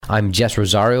I'm Jess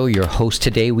Rosario, your host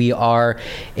today. We are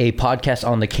a podcast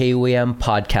on the KUAM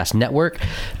Podcast Network.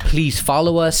 Please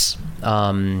follow us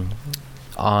on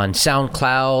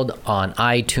SoundCloud, on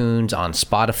iTunes, on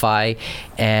Spotify,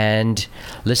 and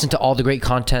listen to all the great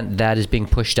content that is being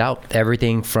pushed out.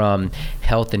 Everything from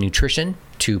health and nutrition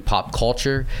to pop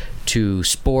culture, to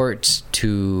sports,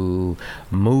 to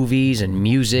movies and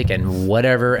music and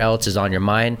whatever else is on your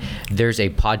mind. There's a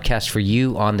podcast for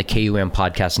you on the KUM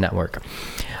Podcast Network.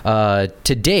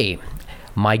 Today,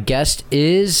 my guest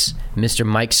is Mr.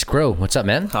 Mike Sgro. What's up,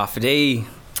 man? Day.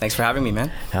 Thanks for having me,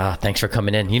 man. Thanks for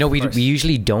coming in. You know, we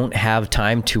usually don't have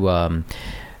time to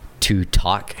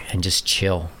talk and just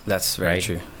chill. That's very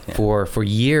true. Yeah. For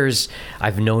years,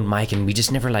 I've known Mike, and we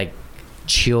just never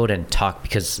chilled and talked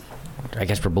because I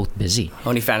guess we're both busy.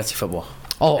 Only fantasy football.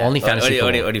 Oh, yeah. Only fantasy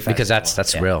football. Only because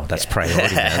that's real. That's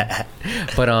priority, man.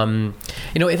 But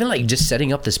even just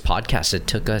setting up this podcast, it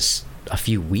took us a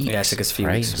few weeks. Yeah, it took us a few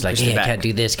weeks. It's like, hey, I can't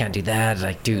do this, can't do that.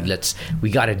 Like, dude,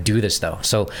 we got to do this though.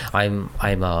 So I'm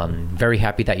very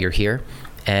happy that you're here.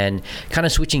 And kind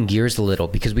of switching gears a little,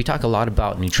 because we talk a lot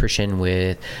about nutrition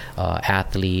with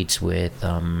athletes, with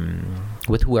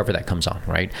whoever that comes on,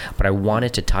 right? But I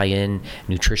wanted to tie in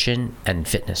nutrition and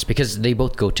fitness because they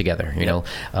both go together. You know,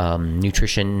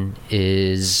 nutrition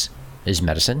is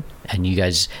medicine, and you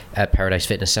guys at Paradise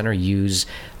Fitness Center use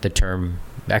the term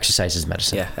exercise is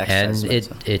medicine. Yeah, exercise and is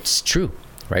medicine. It's true,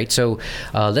 right? So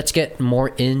let's get more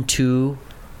into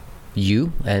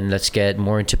you, and let's get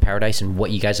more into Paradise and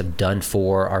what you guys have done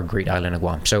for our great island of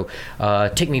Guam. So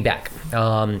take me back.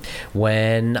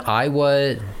 When I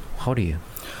was, how old are you?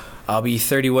 I'll be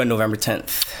 31 November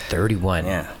 10th. 31.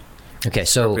 Yeah. Okay,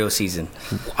 so real season.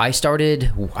 I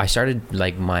started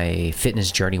my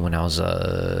fitness journey when I was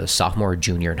a sophomore or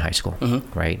junior in high school,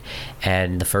 right?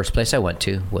 And the first place I went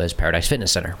to was Paradise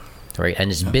Fitness Center, right?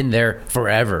 And it's been there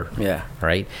forever. Yeah.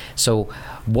 Right. So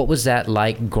what was that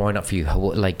like growing up for you?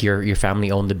 Like your family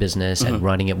owned the business and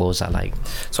running it. What was that like?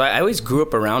 So I always grew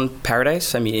up around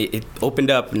Paradise. I mean, it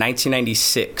opened up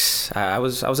 1996. I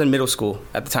was in middle school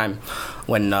at the time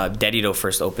when Dedido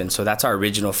first opened. So that's our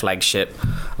original flagship.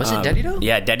 Was it Dedido?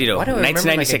 Yeah, Dedido.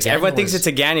 1996. Everyone thinks it's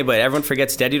Agania, but everyone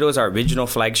forgets Dedido is our original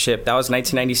flagship. That was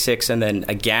 1996, and then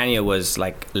Agania was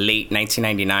like late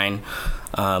 1999.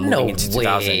 Moving into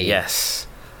 2000. Way. Yes.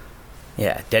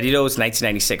 Yeah, Dedido was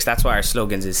 1996. That's why our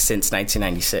slogans is since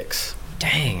 1996.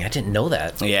 Dang, I didn't know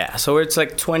that. Yeah, so it's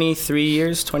like 23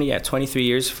 years for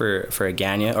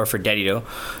Agania, or for Dedido.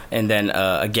 And then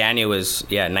Agania was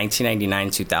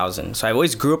 1999 2000. So I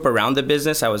always grew up around the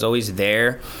business. I was always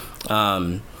there.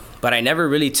 But I never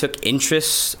really took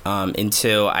interest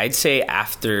until I'd say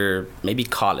after maybe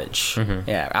college.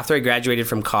 Yeah, after I graduated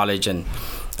from college and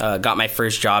got my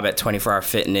first job at 24 Hour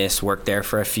Fitness, worked there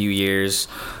for a few years.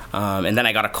 And then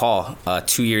I got a call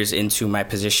 2 years into my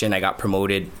position. I got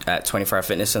promoted at 24 Hour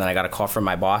Fitness, and then I got a call from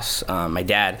my boss, my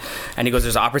dad. And he goes,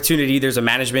 there's an opportunity. There's a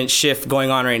management shift going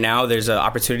on right now. There's an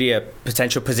opportunity, a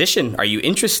potential position. Are you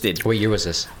interested? What year was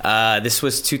this? This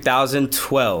was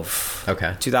 2012.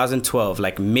 Okay. 2012,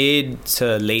 like mid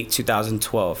to late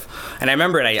 2012. And I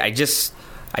remember it. I just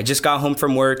got home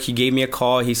from work. He gave me a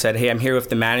call. He said, hey, I'm here with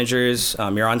the managers.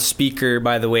 You're on speaker,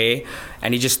 by the way.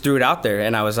 And he just threw it out there.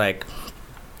 And I was like,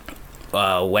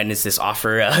 when is this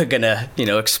offer gonna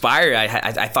expire?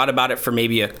 I thought about it for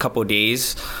maybe a couple of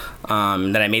days.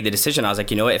 Then I made the decision. I was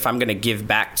like, you know what, if I'm gonna give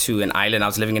back to an island. I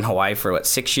was living in Hawaii for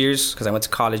 6 years because I went to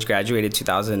college, graduated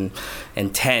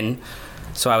 2010.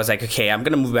 So I was like, okay, I'm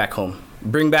gonna move back home,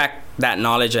 bring back that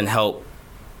knowledge and help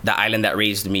the island that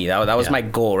raised me. That was my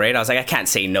goal, right? I was like, I can't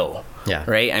say no. Yeah.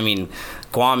 Right. I mean,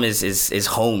 Guam is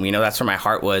home. That's where my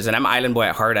heart was, and I'm an island boy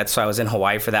at heart. That's why I was in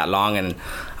Hawaii for that long, and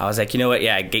I was like, you know what?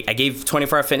 Yeah, I gave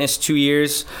 24 Hour Fitness 2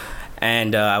 years,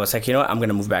 and I was like, you know what? I'm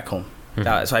gonna move back home.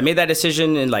 So I made that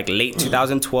decision in like late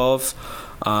 2012,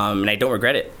 and I don't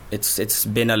regret it. It's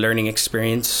been a learning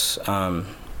experience.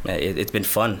 It's been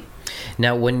fun.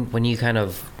 Now, when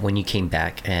you came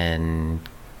back and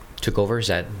took over, is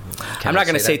that? I'm not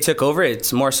going to say took over.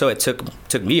 It's more so it took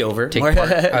me over. Take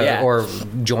part, or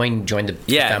join the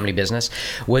family business.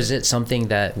 Was it something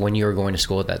that when you were going to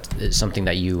school, that is something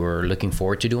that you were looking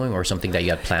forward to doing, or something that you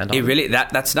had planned on? It really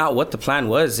that's not what the plan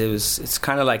was. It's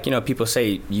kind of like, people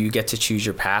say you get to choose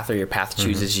your path, or your path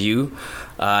chooses you.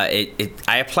 I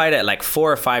applied at like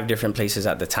 4 or 5 different places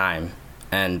at the time,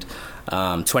 and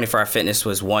 24 Hour Fitness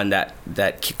was one that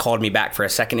called me back for a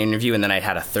second interview, and then I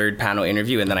had a third panel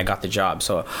interview, and then I got the job.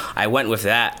 So I went with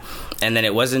that. And then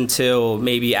it wasn't until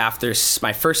maybe after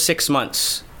my first 6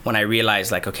 months when I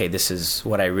realized, like, okay, this is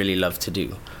what I really love to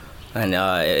do. And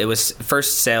it was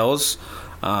first sales,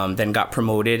 then got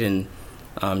promoted, and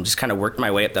just kind of worked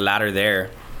my way up the ladder there.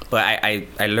 But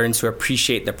I learned to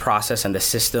appreciate the process and the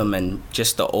system and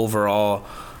just the overall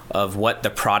of what the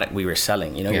product we were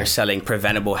selling. You know, you're selling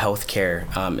preventable health care.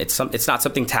 It's not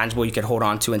something tangible you can hold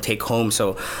on to and take home.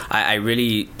 So I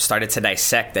really started to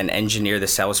dissect and engineer the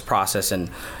sales process and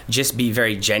just be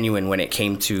very genuine when it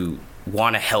came to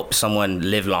want to help someone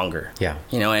live longer. Yeah.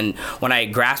 You know, and when I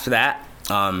grasped that,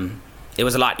 it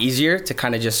was a lot easier to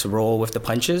kind of just roll with the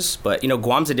punches. But, you know,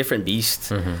 Guam's a different beast.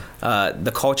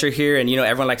 The culture here, and, you know,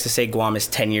 everyone likes to say Guam is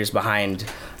 10 years behind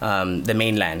the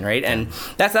mainland, right? And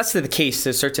that's the case to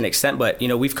a certain extent. But, you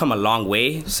know, we've come a long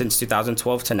way since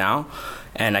 2012 to now.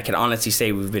 And I can honestly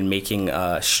say we've been making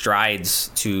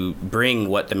strides to bring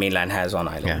what the mainland has on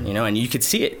island, you know, and you could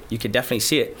see it. You could definitely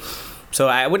see it. So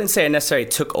I wouldn't say I necessarily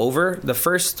took over. The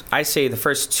first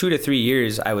 2 to 3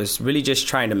 years, I was really just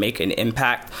trying to make an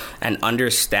impact and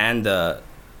understand the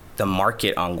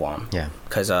market on Guam. Yeah.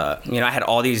 Because, you know, I had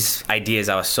all these ideas.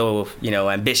 I was so, you know,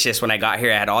 ambitious when I got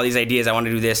here. I had all these ideas. I want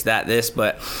to do this, that, this.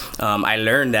 But I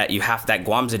learned that that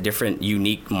Guam's a different,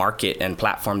 unique market and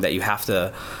platform that you have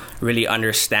to really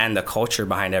understand the culture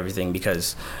behind everything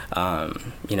because,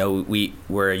 you know,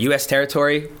 we're a U.S.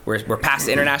 territory. We're past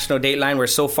the international date line. We're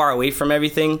so far away from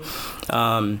everything.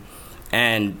 And,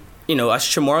 you know, us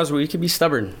Chamorros, we could be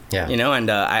stubborn, you know,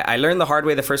 and I learned the hard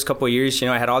way the first couple of years. You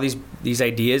know, I had all these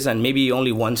ideas and maybe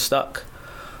only one stuck.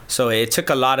 So it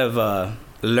took a lot of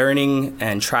learning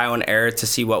and trial and error to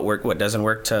see what worked, what doesn't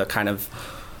work, to kind of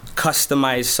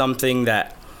customize something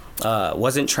that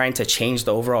wasn't trying to change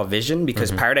the overall vision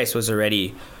because Paradise was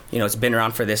already, you know, it's been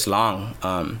around for this long.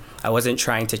 I wasn't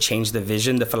trying to change the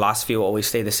vision. The philosophy will always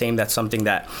stay the same. That's something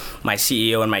that my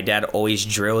CEO and my dad always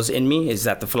drills in me, is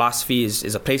that the philosophy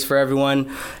is a place for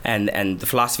everyone and the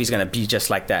philosophy is going to be just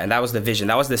like that. And that was the vision.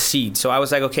 That was the seed. So I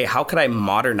was like, okay, how could I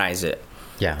modernize it?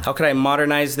 Yeah. How could I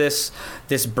modernize this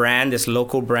brand, this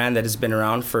local brand that has been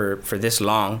around for this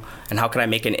long, and how could I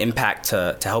make an impact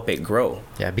to help it grow?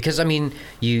 Yeah, because I mean,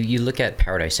 you look at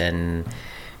Paradise and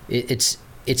it's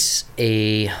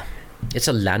a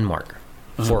landmark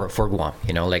for Guam.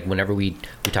 You know, like whenever we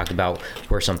talked about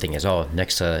where something is, it's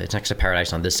next to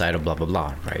Paradise on this side of blah blah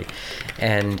blah, right?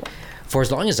 And for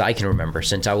as long as I can remember,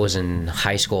 since I was in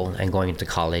high school and going into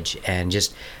college, and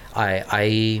just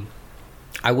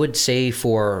I would say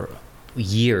for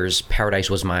years, Paradise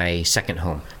was my second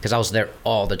home because I was there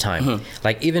all the time.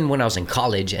 Like even when I was in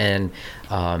college and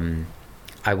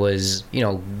I was, you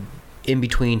know, in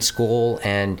between school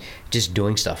and just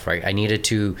doing stuff, right? I needed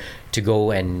to go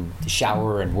and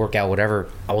shower and work out, whatever.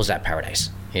 I was at Paradise.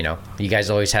 You know, you guys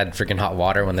always had freaking hot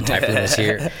water when the typhoon was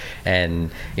here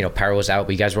and, you know, power was out,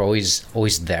 but you guys were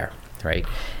always there. Right.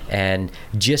 And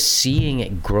just seeing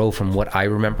it grow from what I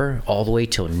remember all the way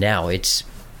till now, it's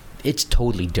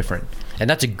totally different. And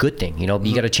that's a good thing. You know,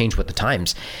 you got to change with the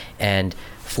times. And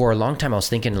for a long time, I was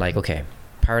thinking like, okay,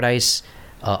 Paradise,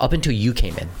 up until you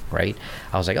came in, right?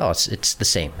 I was like, oh, it's the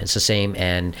same. It's the same.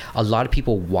 And a lot of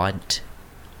people want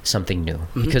something new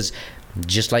because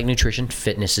just like nutrition,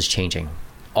 fitness is changing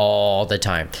all the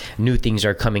time. New things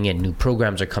are coming in, new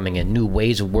programs are coming in, new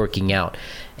ways of working out.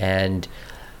 And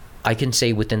I can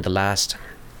say within the last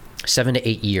 7 to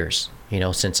 8 years, you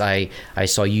know, since I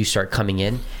saw you start coming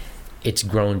in, it's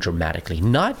grown dramatically.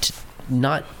 Not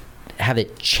have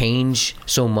it change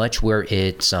so much where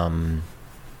it's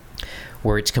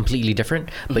completely different,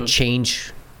 but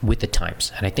change with the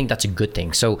times. And I think that's a good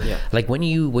thing. So like when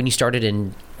you started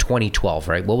in 2012,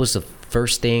 right? What was the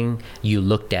first thing you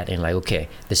looked at and like, okay,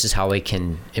 this is how I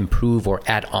can improve or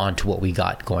add on to what we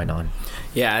got going on?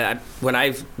 Yeah, when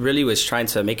I really was trying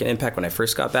to make an impact when I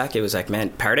first got back, it was like, man,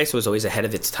 Paradise was always ahead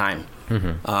of its time.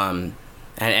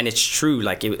 And it's true,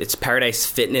 like it's Paradise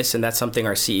Fitness, and that's something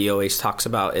our CEO always talks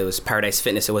about. It was Paradise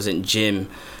Fitness. It wasn't gym.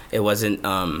 It wasn't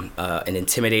an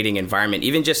intimidating environment.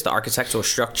 Even just the architectural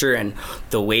structure and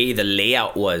the way the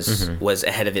layout was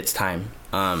ahead of its time.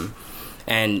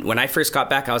 And when I first got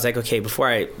back, I was like, okay,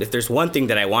 if there's one thing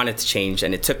that I wanted to change,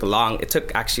 and it took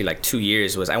actually like 2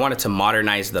 years, was I wanted to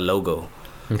modernize the logo.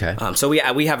 Okay. So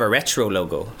we have a retro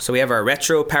logo. So we have our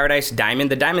retro Paradise Diamond.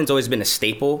 The diamond's always been a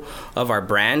staple of our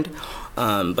brand.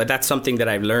 But that's something that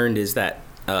I've learned, is that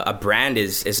a brand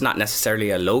is not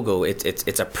necessarily a logo.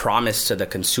 It's a promise to the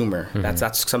consumer.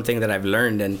 That's something that I've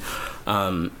learned.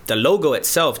 And the logo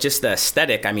itself, just the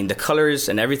aesthetic, I mean, the colors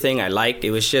and everything I liked.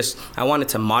 It was just, I wanted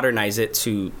to modernize it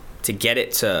to get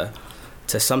it to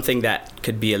to something that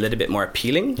could be a little bit more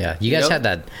appealing. Yeah, you guys had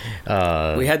that.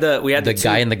 We had the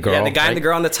guy and the girl. Yeah, the guy right? and the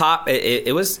girl on the top.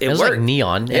 It was worked. Like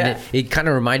neon, and it kind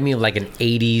of reminded me of like an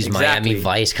 80s Miami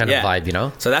Vice kind of vibe, you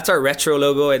know? So that's our retro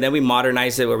logo, and then we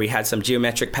modernized it where we had some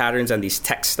geometric patterns and these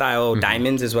textile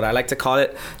diamonds is what I like to call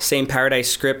it. Same Paradise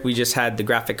script. We just had the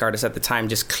graphic artist at the time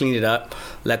just clean it up,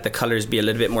 let the colors be a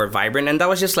little bit more vibrant, and that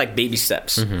was just like baby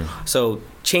steps. So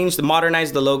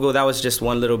modernize the logo. That was just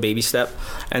one little baby step.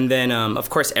 And then, of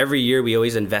course, every year we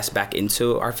always invest back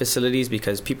into our facilities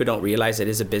because people don't realize it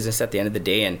is a business at the end of the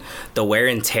day, and the wear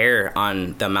and tear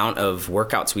on the amount of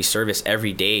workouts we service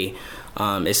every day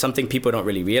is something people don't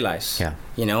really realize. Yeah.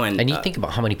 You know, and you think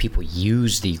about how many people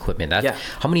use the equipment.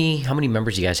 How many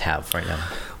members do you guys have right now?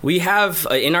 We have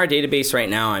in our database right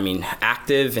now, I mean,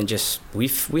 active and just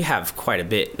we have quite a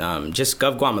bit. Just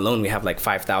GovGuam alone, we have like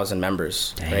 5,000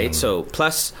 members. Dang. Right? So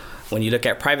plus when you look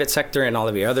at private sector and all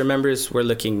of your other members, we're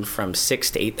looking from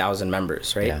 6,000 to 8,000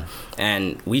 members, right? Yeah.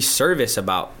 And we service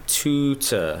about 2,000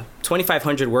 to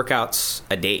 2,500 workouts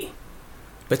a day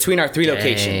between our three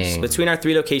locations. Between our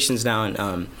three locations now,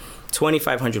 and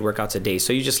 2,500 workouts a day.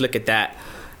 So you just look at that,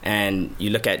 and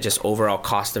you look at just overall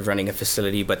cost of running a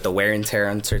facility, but the wear and tear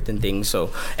on certain things.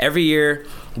 So every year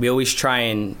we always try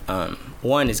and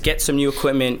one is get some new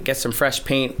equipment, get some fresh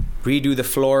paint, redo the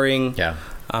flooring. Yeah.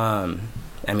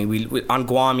 I mean, we on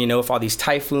Guam, you know, with all these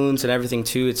typhoons and everything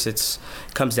too, it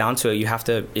comes down to it. You have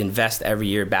to invest every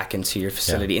year back into your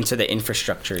facility, into the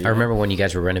infrastructure. I remember when you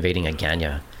guys were renovating a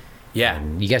Ganya. Yeah.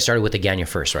 You guys started with the Ganya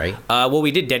first, right? Well,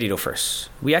 we did Dedido first.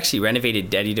 We actually renovated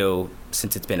Dedido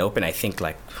since it's been open, I think,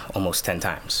 like almost 10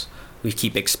 times. We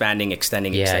keep expanding,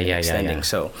 extending. Yeah.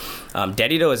 So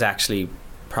Dedido is actually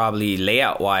probably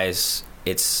layout-wise,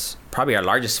 it's probably our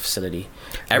largest facility.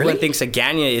 Everyone thinks a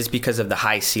Ganya is because of the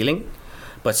high ceiling.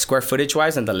 But square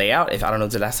footage-wise and the layout, if I don't know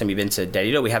the last time you've been to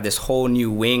Dedido, we have this whole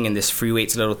new wing and this free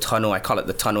weights little tunnel. I call it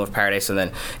the Tunnel of Paradise, and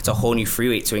then it's a whole new free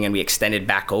weights wing, and we extended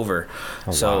back over.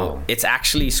 It's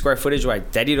actually square footage-wise,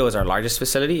 Dedido is our largest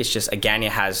facility. It's just Aganya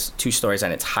has 2 stories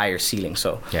and it's higher ceiling.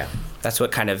 So that's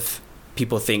what kind of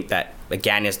people think that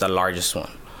Aganya is the largest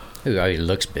one. Ooh, it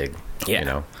looks big, you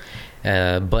know.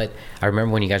 But I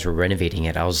remember when you guys were renovating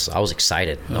it, I was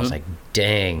excited. I was like,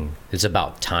 dang, it's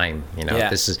about time. You know,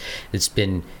 it's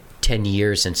been 10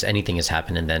 years since anything has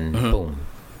happened, and then boom,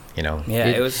 you know. Yeah,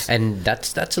 it was. And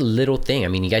that's a little thing. I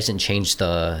mean, you guys didn't change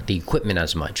the equipment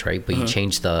as much, right? But you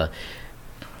changed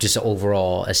just the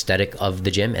overall aesthetic of the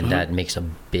gym, and that makes a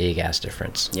big ass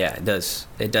difference. Yeah, it does.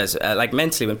 It does. Like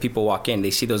mentally, when people walk in,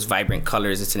 they see those vibrant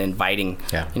colors. It's an inviting.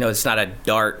 Yeah. You know, it's not a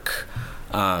dark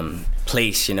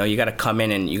place. You know, you got to come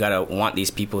in and you got to want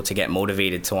these people to get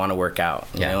motivated to want to work out.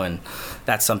 You know, and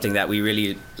that's something that we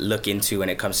really look into when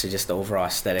it comes to just the overall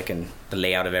aesthetic and the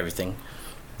layout of everything.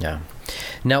 Yeah.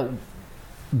 Now,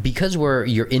 because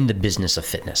you're in the business of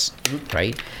fitness,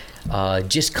 right?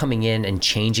 Just coming in and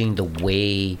changing the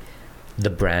way the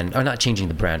brand, or not changing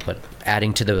the brand, but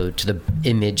adding to the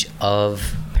image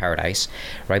of Paradise,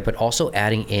 right? But also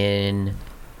adding in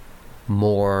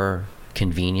more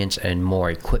convenience and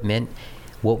more equipment.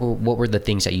 What were the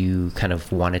things that you kind of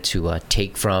wanted to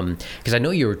take from? Because I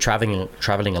know you were traveling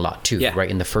a lot too, right?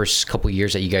 In the first couple of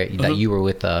years that you were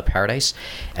with Paradise,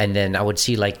 and then I would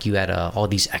see like you had all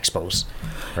these expos,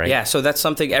 right? Yeah, so that's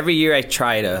something every year I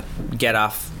try to get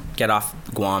off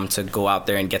Guam to go out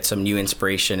there and get some new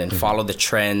inspiration and follow the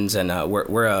trends. And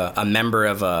we're a member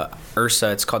of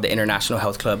IRSA. It's called the International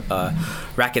Health Club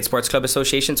Racket Sports Club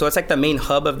Association. So it's like the main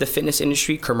hub of the fitness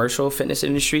industry, commercial fitness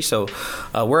industry. So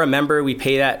we're a member. We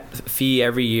pay that fee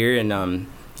every year, and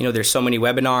you know, there's so many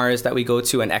webinars that we go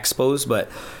to and expos,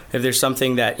 but if there's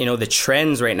something that, you know, the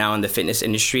trends right now in the fitness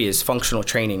industry is functional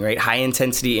training, right? High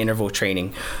intensity interval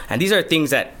training. And these are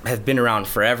things that have been around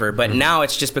forever, but now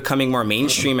it's just becoming more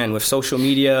mainstream. And with social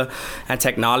media and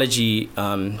technology,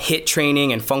 HIIT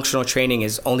training and functional training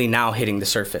is only now hitting the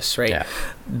surface, right? Yeah.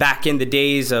 Back in the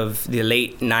days of the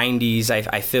late 90s,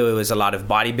 I feel it was a lot of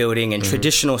bodybuilding and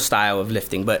traditional style of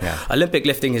lifting, but Olympic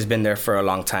lifting has been there for a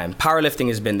long time. Powerlifting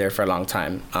has been there for a long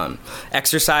time.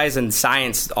 Exercise and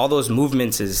science, all those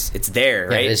movements it's there,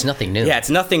 right? It's nothing new. Yeah, it's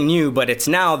nothing new, but it's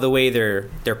now the way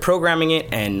they're programming it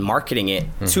and marketing it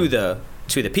to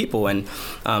the people. And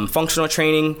functional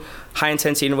training, high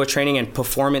intensity interval training and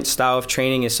performance style of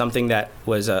training is something that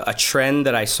was a trend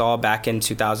that I saw back in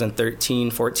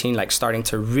 2013, 14, like starting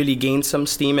to really gain some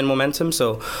steam and momentum.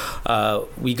 So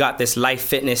we got this Life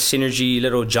Fitness Synergy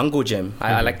little jungle gym.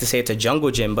 I like to say it's a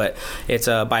jungle gym, but it's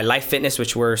by Life Fitness,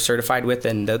 which we're certified with,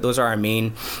 and those are our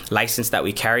main license that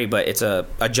we carry. But it's a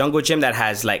jungle gym that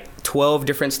has like 12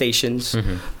 different stations.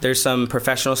 There's some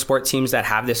professional sport teams that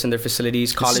have this in their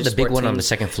facilities. College this is the big one teams. On the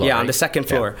second floor. Yeah, right? On the second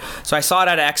floor. Yeah. So I saw it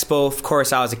at an expo. Of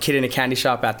course, I was a kid in a candy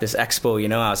shop at this expo. You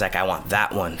know, I was like, I want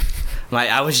that one.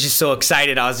 I was just so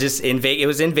excited. I was just in Vegas. It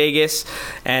was in Vegas,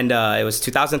 and it was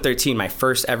 2013, my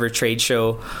first ever trade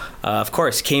show. Of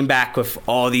course, came back with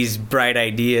all these bright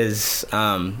ideas.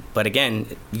 But again,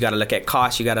 you got to look at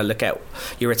cost. You got to look at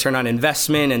your return on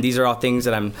investment, and these are all things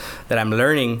that I'm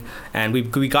learning. And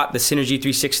we got the Synergy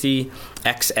 360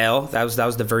 XL. That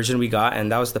was the version we got,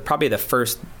 and that was probably the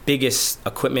first biggest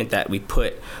equipment that we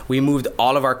put. We moved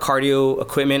all of our cardio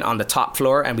equipment on the top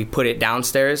floor, and we put it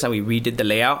downstairs, and we redid the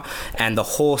layout. And the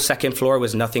whole second floor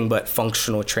was nothing but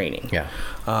functional training. Yeah.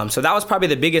 So that was probably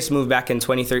the biggest move back in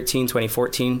 2013,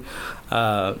 2014.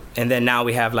 And then now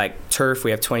we have like turf. We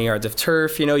have 20 yards of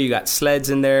turf. You know, you got sleds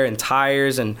in there and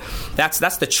tires, and that's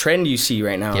the trend you see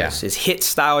right now. Yeah. Is HIIT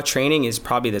style training is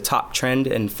probably the top trend,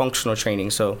 and functional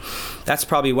training. So that's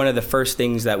probably one of the first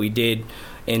things that we did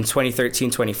in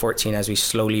 2013, 2014 as we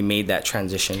slowly made that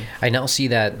transition. I now see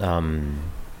that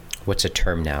what's a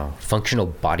term now? Functional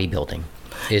bodybuilding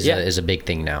is a big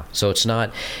thing now. So it's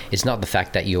not the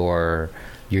fact that you're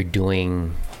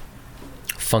doing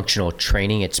functional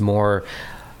training. It's more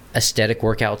aesthetic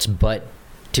workouts, but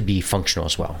to be functional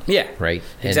as well. Yeah. Right?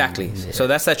 Exactly. So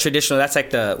that's that traditional, that's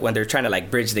like when they're trying to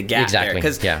like bridge the gap there.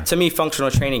 Because to me,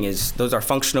 functional training those are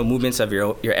functional movements of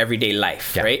your everyday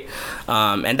life, right?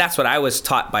 And that's what I was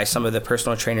taught by some of the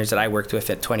personal trainers that I worked with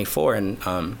at 24. And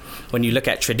when you look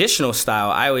at traditional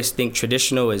style, I always think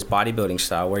traditional is bodybuilding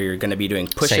style, where you're going to be doing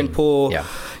push and pull. Yeah.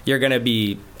 You're going to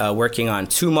be working on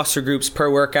 2 muscle groups per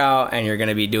workout, and you're going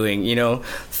to be doing,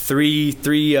 three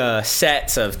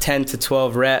sets of 10 to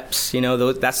 12 reps.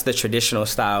 That's the traditional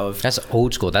style. That's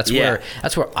old school. That's where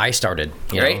I started.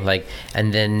 You know, like,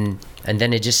 and then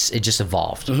it just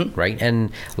evolved, right?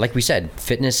 And like we said,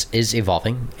 fitness is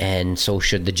evolving, and so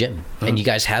should the gym. And you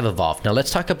guys have evolved. Now let's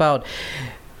talk about,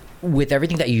 with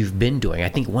everything that you've been doing, I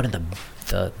think one of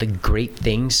the great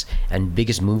things and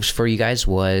biggest moves for you guys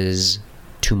was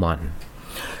Tuman.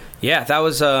 Yeah, that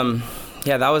was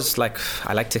like,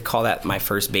 I like to call that my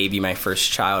first baby, my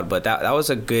first child, but that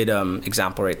was a good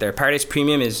example right there. Paradise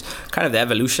Premium is kind of the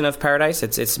evolution of Paradise.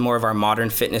 It's more of our modern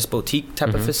fitness boutique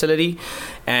type of facility,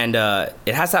 and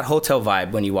it has that hotel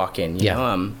vibe when you walk in. You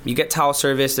know, you get towel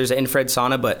service, there's an infrared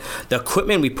sauna, but the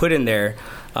equipment we put in there,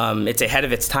 it's ahead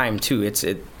of its time too.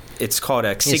 It's called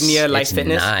Xignia Life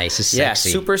Fitness. Nice. It's sexy.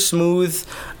 Yeah, super smooth.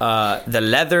 The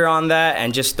leather on that,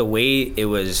 and just the way it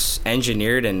was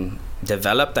engineered and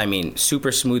developed, I mean,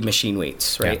 super smooth machine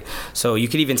weights, right? Yeah. So you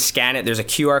could even scan it. There's a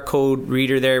QR code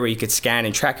reader there where you could scan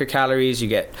and track your calories. You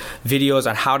get videos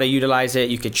on how to utilize it.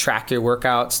 You could track your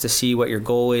workouts to see what your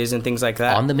goal is and things like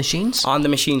that. On the machines? On the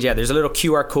machines, yeah. There's a little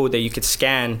QR code that you could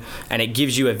scan, and it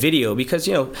gives you a video, because,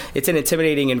 it's an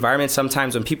intimidating environment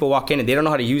sometimes when people walk in and they don't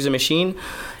know how to use a machine.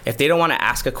 If they don't want to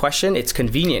ask a question, it's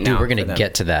convenient now. Dude, we're going to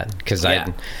get to that, because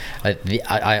I'm not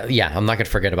going to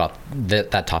forget about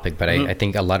that topic, but I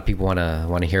think a lot of people want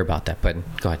to hear about that. But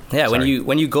go ahead. Yeah, sorry.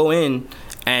 when you go in,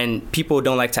 and people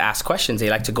don't like to ask questions, they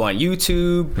like to go on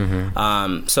YouTube.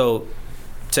 So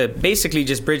to basically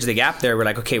just bridge the gap there, we're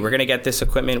like, okay, we're going to get this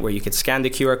equipment where you could scan the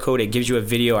QR code. It gives you a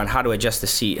video on how to adjust the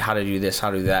seat, how to do this,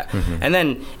 how to do that. And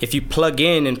then if you plug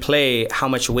in and play how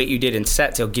much weight you did in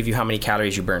sets, it'll give you how many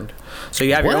calories you burned. So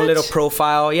you have your own little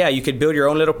profile. Yeah, you could build your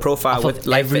own little profile with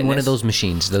Life Fitness. Every one of those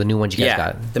machines, the new ones you guys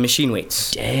got. The machine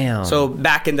weights. Damn. So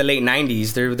back in the late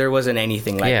 90s, there wasn't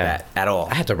anything like that at all.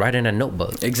 I had to write in a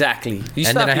notebook. Exactly. You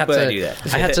still have people that do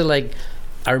that. I had to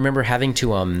I remember having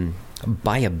to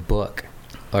buy a book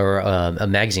or a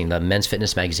magazine, the men's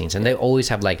fitness magazines, and they always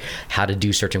have how to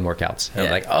do certain workouts. And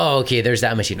I'm like, oh, okay, there's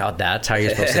that machine. Oh, that's how you're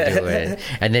supposed to do it.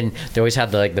 And then they always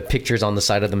had the pictures on the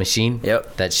side of the machine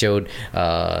that showed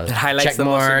check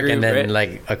mark, and then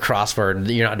a cross for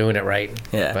you're not doing it right.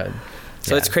 Yeah.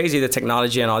 So it's crazy, the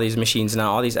technology on all these machines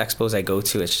now. All these expos I go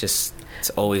to, it's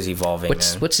always evolving.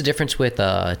 What's the difference with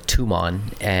Tuman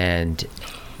and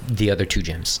the other 2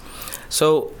 gyms?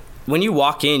 So when you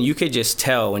walk in, you could just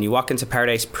tell when you walk into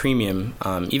Paradise Premium,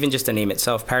 even just the name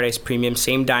itself, Paradise Premium,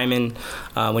 same diamond.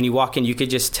 When you walk in, you could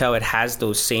just tell it has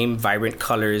those same vibrant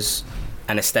colors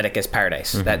and aesthetic as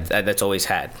Paradise that's always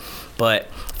had. But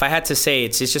if I had to say,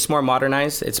 it's just more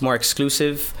modernized. It's more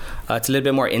exclusive. It's a little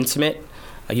bit more intimate.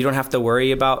 You don't have to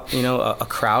worry about, a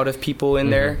crowd of people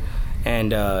in there.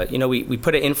 And, we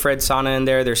put an infrared sauna in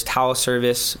there. There's towel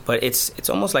service, but it's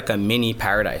almost like a mini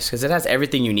paradise because it has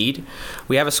everything you need.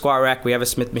 We have a squat rack. We have a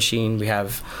Smith machine. We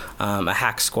have a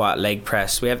hack squat, leg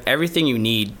press. We have everything you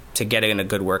need to get in a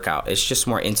good workout. It's just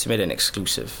more intimate and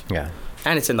exclusive. Yeah.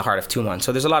 And it's in the heart of Tumon.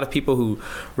 So there's a lot of people who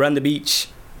run the beach,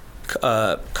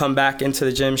 come back into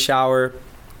the gym, shower.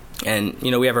 And,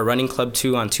 we have a running club,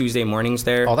 too, on Tuesday mornings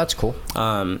there. Oh, that's cool.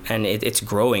 And it's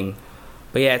growing.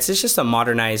 But yeah, it's just a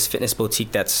modernized fitness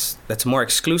boutique that's more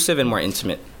exclusive and more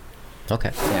intimate.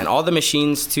 Okay. Yeah, and all the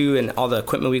machines too, and all the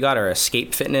equipment we got are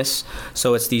Escape Fitness.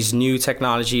 So it's these new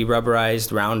technology,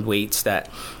 rubberized round weights that,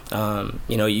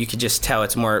 you could just tell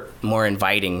it's more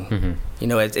inviting.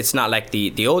 It's not like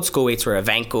the old school weights were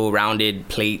Avanco rounded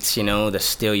plates. The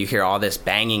steel, you hear all this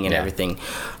banging and everything.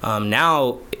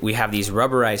 Now we have these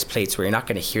rubberized plates where you're not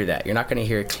going to hear that. You're not going to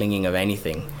hear clinging of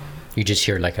anything. You just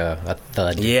hear like a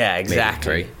thud. Yeah,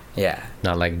 exactly. Maybe, right? Yeah.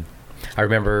 Not like, I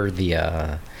remember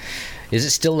the, is it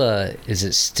still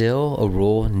a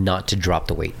rule not to drop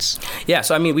the weights? Yeah,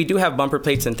 so we do have bumper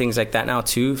plates and things like that now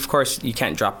too. Of course, you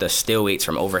can't drop the steel weights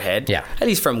from overhead. Yeah. At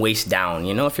least from waist down,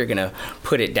 if you're going to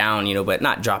put it down, but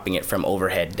not dropping it from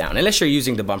overhead down. Unless you're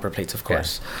using the bumper plates, of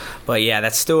course. Yeah. But yeah,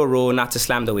 that's still a rule not to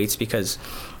slam the weights because,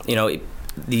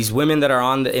 these women that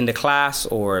are in the class,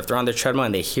 or if they're on their treadmill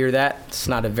and they hear that, it's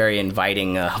not a very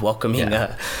inviting, welcoming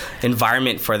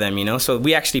environment for them, So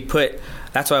we actually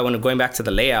that's why going back to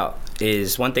the layout,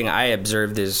 is one thing I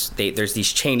observed is there's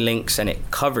these chain links and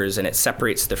it covers and it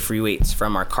separates the free weights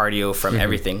from our cardio, from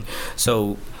everything.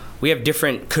 So we have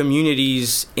different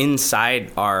communities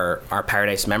inside our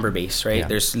Paradise member base, right? Yeah.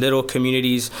 There's little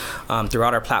communities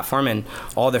throughout our platform, and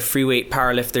all the free weight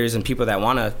powerlifters and people that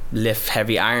want to lift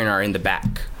heavy iron are in the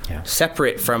back,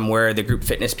 separate from where the group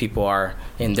fitness people are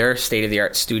in their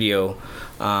state-of-the-art studio,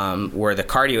 where the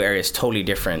cardio area is totally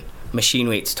different, machine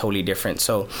weight's totally different.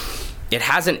 So it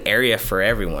has an area for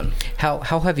everyone.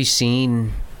 How have you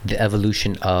seen the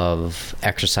evolution of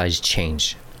exercise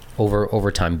change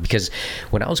over time? Because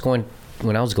when I was going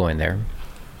there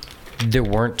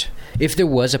weren't, if there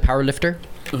was a power lifter,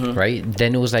 right,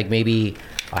 then it was like maybe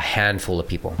a handful of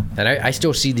people. And I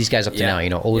still see these guys up to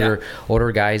now,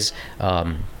 older guys,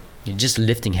 just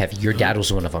lifting heavy. Your dad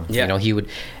was one of them. He would,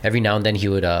 every now and then he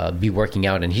would be working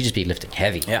out and he'd just be lifting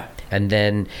heavy. And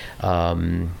then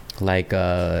Joe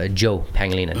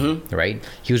Pangilinan, right?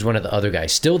 He was one of the other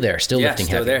guys, still lifting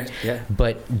heavy. There. Yeah.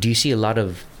 But do you see a lot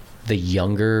of the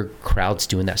younger crowds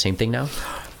doing that same thing now?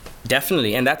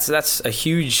 Definitely, and that's a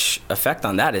huge effect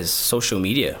on that is social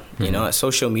media.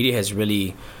 Social media has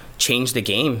really changed the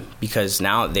game because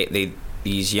now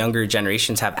these younger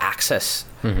generations have access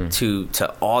to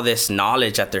all this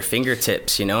knowledge at their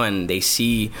fingertips, and they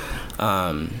see,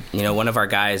 one of our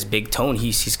guys, Big Tone,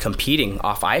 he's competing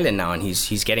off island now, and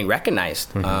he's getting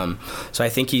recognized. So I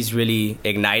think he's really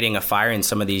igniting a fire in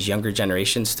some of these younger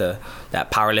generations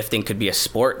that powerlifting could be a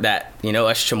sport that,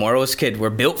 us Chamorros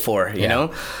were built for, you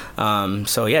know?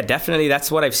 So yeah, definitely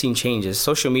that's what I've seen change is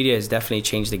social media has definitely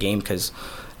changed the game because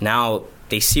now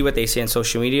they see what they see on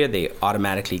social media, they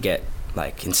automatically get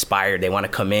inspired. They want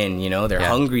to come in, they're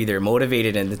hungry, they're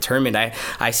motivated and determined.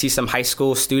 I see some high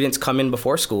school students come in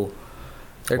before school.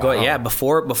 They're going,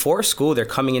 before school, they're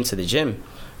coming into the gym.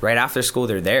 Right after school,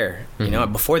 they're there,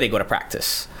 before they go to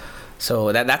practice.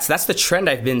 So that's the trend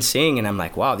I've been seeing. And I'm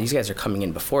like, wow, these guys are coming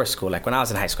in before school. Like when I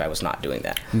was in high school, I was not doing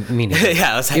that.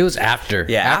 It was after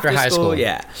high school.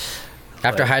 Yeah.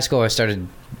 After high school, I started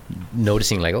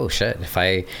noticing oh shit, if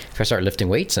I start lifting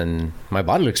weights and my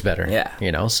body looks better,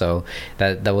 so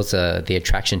that was the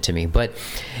attraction to me. But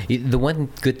the one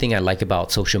good thing I like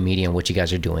about social media and what you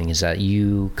guys are doing is that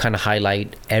you kind of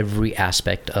highlight every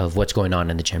aspect of what's going on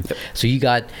in the gym. So you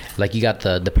got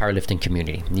the powerlifting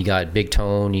community, you got Big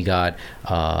Tone, you got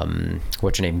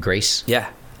what's your name, Grace,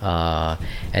 and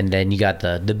then you got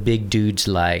the big dudes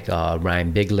like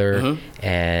Ryan Bigler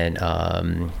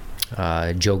and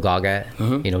Joe Gaga,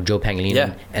 Joe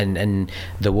Pangilinan, and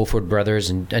the Wolford brothers,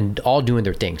 and all doing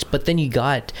their things. But then you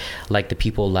got the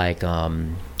people like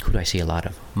who do I see a lot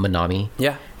of? Manami,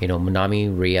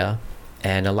 Manami, Rhea,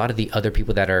 and a lot of the other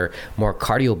people that are more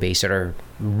cardio based that are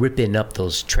ripping up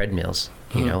those treadmills,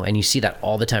 and you see that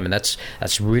all the time, and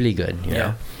that's really good. You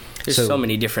know? There's so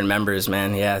many different members,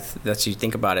 man. Yeah, that's you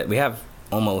think about it. We have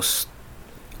almost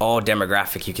all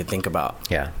demographic you could think about.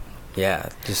 Yeah,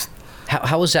 just.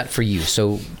 How was that for you?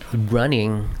 So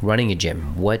running a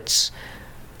gym,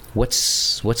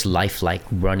 what's life like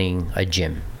running a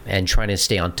gym and trying to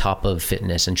stay on top of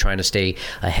fitness and trying to stay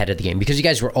ahead of the game? Because you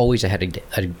guys were always ahead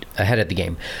of the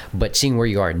game, but seeing where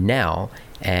you are now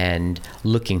and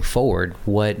looking forward,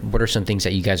 what are some things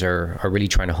that you guys are really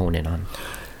trying to hone in on?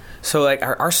 So like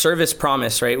our service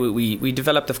promise, right? We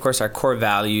developed, of course, our core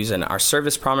values, and our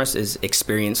service promise is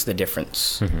experience the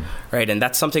difference, right? And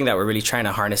that's something that we're really trying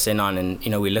to harness in on. And,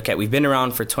 we've been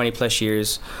around for 20 plus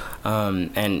years,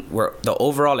 and the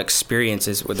overall experience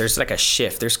is, there's like a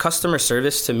shift. There's customer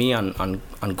service to me on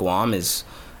Guam is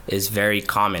very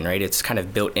common, right? It's kind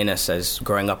of built in us as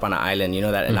growing up on an island,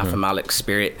 that anaphemalic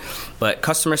spirit. But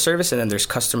customer service, and then there's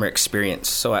customer experience.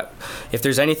 So if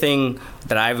there's anything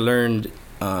that I've learned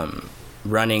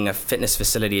running a fitness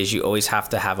facility, is you always have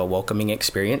to have a welcoming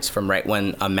experience from right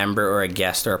when a member or a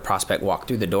guest or a prospect walk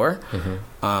through the door,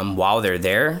 while they're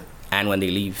there and when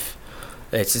they leave.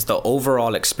 It's just the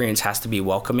overall experience has to be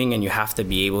welcoming, and you have to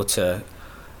be able to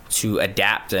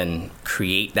adapt and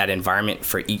create that environment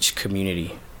for each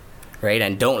community, right?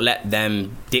 And don't let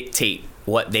them dictate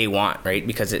what they want, right?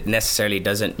 Because it necessarily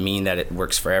doesn't mean that it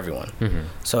works for everyone.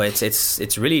 So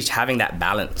it's really having that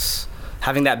balance.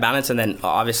 And then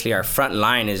obviously our front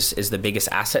line is the biggest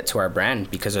asset to our brand,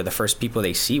 because they're the first people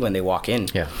they see when they walk in.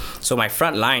 Yeah. So my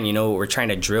front line, what we're trying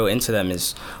to drill into them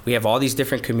is, we have all these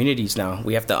different communities now.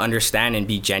 We have to understand and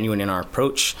be genuine in our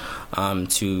approach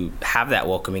to have that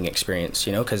welcoming experience,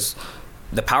 because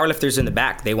the powerlifters in the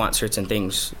back, they want certain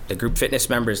things. The group fitness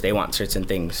members, they want certain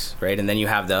things, right? And then you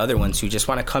have the other ones who just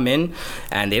want to come in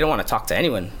and they don't want to talk to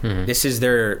anyone. This is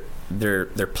their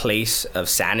place of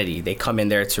sanity. They come in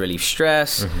there to relieve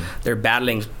stress. They're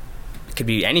battling, it could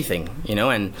be anything,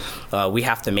 and we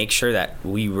have to make sure that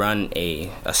we run a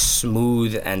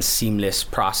smooth and seamless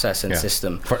process and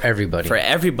system for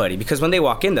everybody, because when they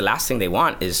walk in, the last thing they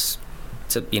want is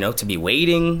to be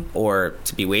waiting, or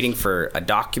to be waiting for a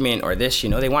document or this,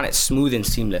 they want it smooth and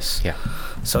seamless.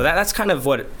 So that's kind of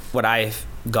what I've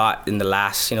got in the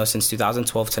last, since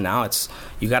 2012 to now. It's,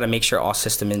 you got to make sure all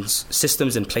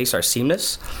systems in place are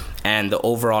seamless, and the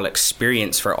overall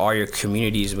experience for all your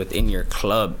communities within your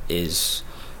club is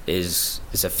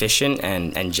efficient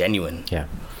and genuine. Yeah.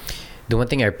 The one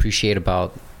thing I appreciate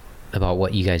about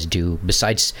what you guys do,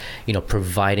 besides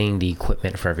providing the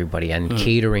equipment for everybody and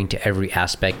catering to every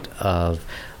aspect of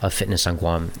fitness on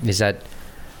Guam, is that,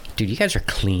 dude, you guys are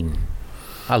clean.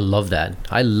 I love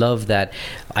that.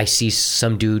 I see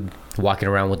some dude walking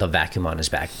around with a vacuum on his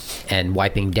back and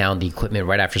wiping down the equipment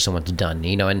right after someone's done,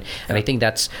 and I think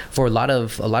that's for a lot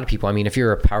of people. I mean, if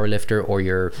you're a power lifter or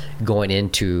you're going in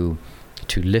to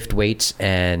lift weights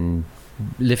and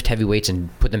lift heavy weights and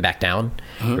put them back down,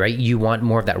 right? You want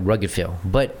more of that rugged feel,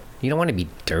 but you don't want to be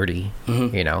dirty.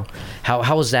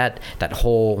 How is that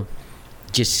whole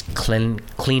just clean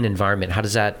environment?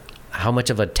 How much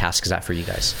of a task is that for you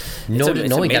guys?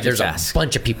 Knowing that there's a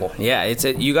bunch of people. Yeah,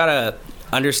 you gotta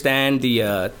understand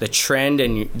the trend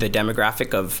and the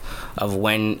demographic of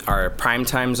when our prime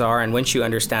times are, and once you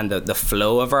understand the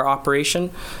flow of our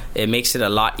operation, it makes it a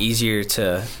lot easier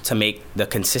to make the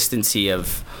consistency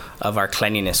of our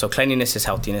cleanliness. So cleanliness is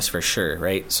healthiness for sure,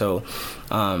 right? So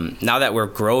now that we're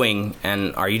growing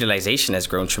and our utilization has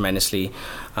grown tremendously,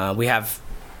 we have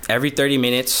every 30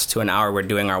 minutes to an hour, we're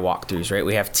doing our walkthroughs, right?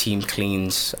 We have team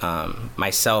cleans.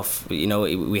 Myself,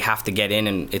 we have to get in,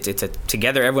 and it's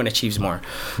together, everyone achieves more.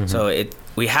 So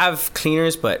we have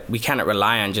cleaners, but we cannot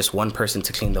rely on just one person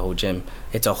to clean the whole gym.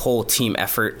 It's a whole team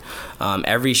effort.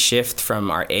 Every shift,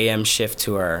 from our AM shift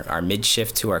to our mid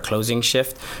shift to our closing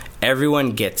shift,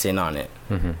 everyone gets in on it.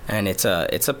 And it's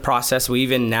a process. We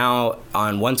even now,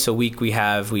 on once a week, we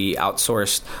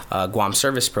outsourced Guam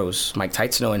Service Pros, Mike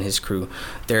Sgro and his crew.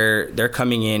 They're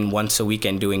coming in once a week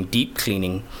and doing deep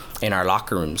cleaning in our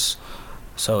locker rooms.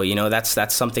 So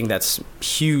that's something that's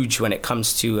huge when it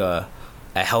comes to a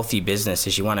healthy business,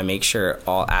 is you want to make sure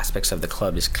all aspects of the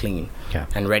club is clean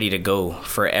and ready to go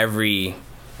for every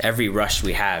rush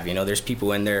we have. There's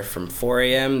people in there from 4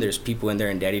 a.m. There's people in there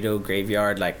in Dedido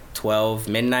graveyard like 12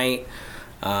 midnight.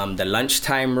 The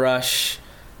lunchtime rush,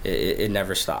 it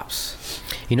never stops.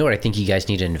 You know what I think you guys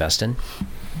need to invest in?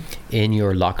 In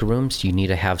your locker rooms, you need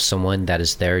to have someone that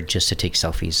is there just to take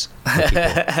selfies of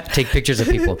people. Take pictures of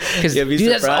people. Because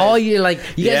that's all you like.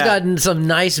 You guys got some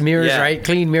nice mirrors, right?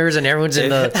 Clean mirrors, and everyone's in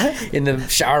the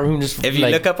shower room. Just if you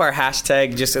look up our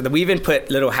hashtag, we even put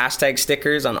little hashtag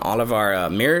stickers on all of our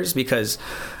mirrors, because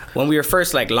when we were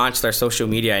first like launched our social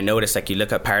media, I noticed like you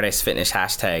look up Paradise Fitness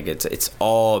hashtag, it's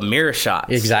all mirror shots.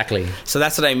 Exactly. So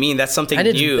that's what I mean. That's something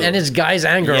new. And it's guys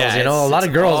and girls, a lot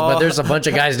of girls, but there's a bunch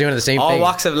of guys doing the same thing. All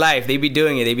walks of life. They be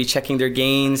doing it. They be checking their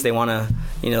gains. They want to,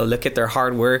 look at their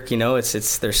hard work. They're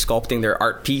sculpting their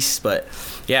art piece. But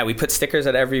yeah, we put stickers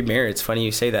at every mirror. It's funny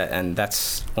you say that. And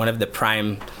that's one of the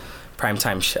prime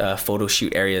time photo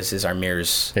shoot areas is our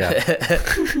mirrors. Yeah.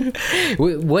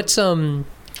 What's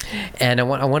and I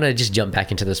want to just jump back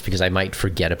into this because I might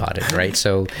forget about it, right?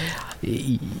 So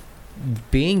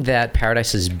being that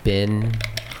Paradise has been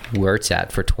where it's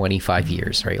at for 25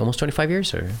 years, right? Almost 25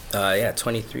 years, or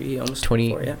 23, almost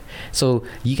 24, yeah. So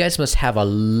you guys must have a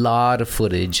lot of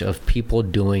footage of people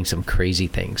doing some crazy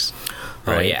things.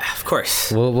 Right? Oh yeah, of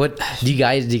course. Well, what do you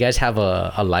guys have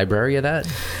a library of that?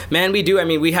 Man, we do. I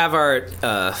mean, we have our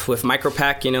with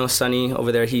MicroPack. Sonny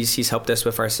over there, he's helped us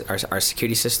with our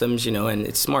security systems. And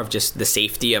it's more of just the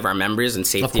safety of our members and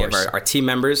safety of our team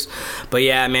members. But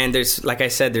yeah, man, there's, like I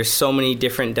said, there's so many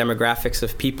different demographics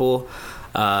of people.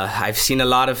 I've seen a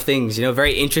lot of things,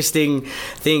 very interesting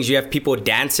things. You have people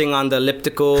dancing on the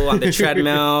elliptical, on the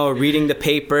treadmill, reading the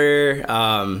paper.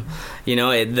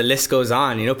 The list goes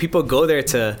on. People go there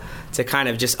to kind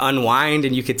of just unwind,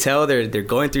 and you could tell they're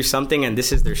going through something, and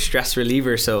this is their stress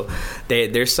reliever. So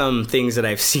there's some things that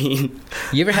I've seen.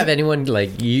 You ever have anyone like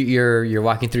you're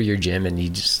walking through your gym and you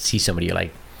just see somebody, you're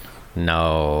like,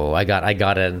 no, I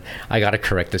gotta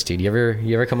correct this dude. You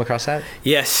ever come across that?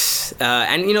 Yes,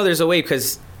 and there's a way,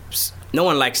 because no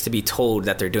one likes to be told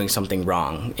that they're doing something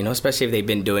wrong. Especially if they've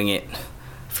been doing it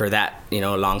for that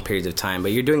long periods of time.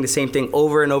 But you're doing the same thing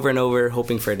over and over and over,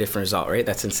 hoping for a different result, right?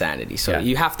 That's insanity. So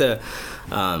you have to.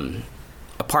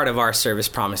 A part of our service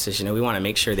promises, we want to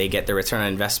make sure they get the return on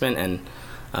investment, and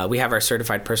we have our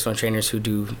certified personal trainers who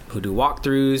do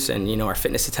walkthroughs, and our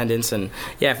fitness attendants. And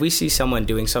yeah, if we see someone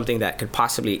doing something that could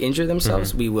possibly injure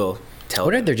themselves, we will tell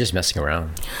them. What if they're just messing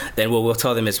around? Then we'll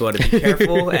tell them as well to be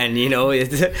careful. And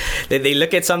they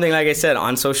look at something, like I said,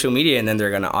 on social media, and then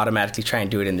they're going to automatically try and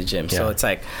do it in the gym. So it's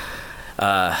like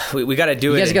we got to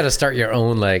do it. You guys got to start your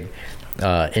own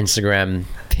Instagram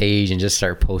page and just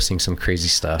start posting some crazy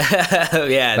stuff.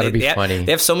 Yeah, that'd be funny.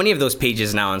 They have so many of those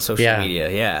pages now on social media.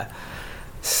 Yeah.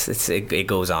 It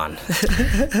goes on.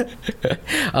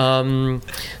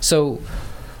 So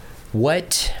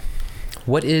what's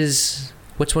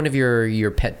one of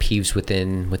your pet peeves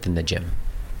within the gym?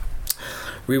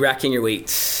 Re-racking your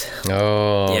weights.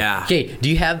 Oh yeah.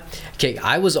 Okay,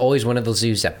 I was always one of those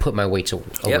dudes that put my weights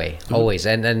away. Always.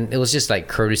 And it was just like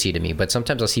courtesy to me, but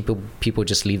sometimes I'll see people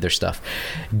just leave their stuff.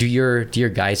 Do your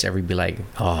guys ever be like,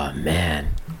 oh man,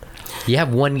 you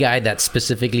have one guy that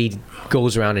specifically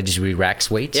goes around and just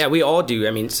re-racks weights? Yeah, we all do.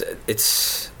 I mean,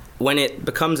 it's when it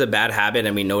becomes a bad habit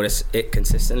and we notice it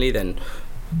consistently, then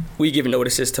we give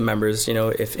notices to members,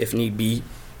 if need be.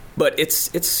 But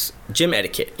it's gym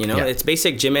etiquette, It's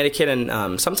basic gym etiquette,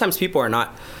 and sometimes people are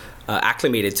not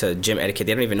acclimated to gym etiquette.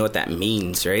 They don't even know what that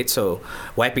means, right? So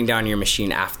wiping down your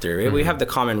machine after, right? We have the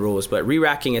common rules, but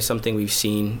re-racking is something we've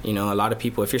seen. A lot of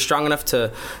people, if you're strong enough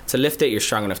to lift it, you're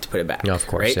strong enough to put it back. No, of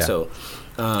course, right? Yeah. So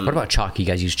what about chalk? You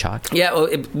guys use chalk? Yeah, well,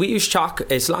 we use chalk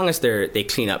as long as they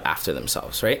clean up after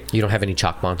themselves, right? You don't have any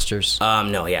chalk monsters?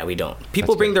 No, yeah, we don't.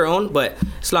 People bring their own, but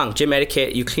it's long. Gym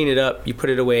etiquette, you clean it up, you put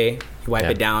it away, you wipe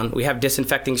it down. We have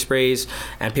disinfecting sprays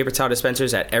and paper towel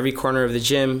dispensers at every corner of the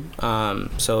gym.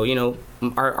 So,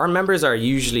 our members are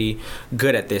usually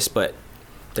good at this, but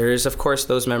there's, of course,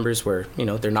 those members where,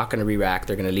 they're not going to re-rack,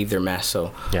 they're going to leave their mess.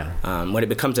 So when it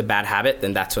becomes a bad habit,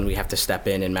 then that's when we have to step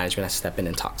in, and management has to step in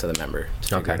and talk to the member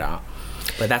to figure it out.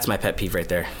 But that's my pet peeve right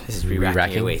there. This is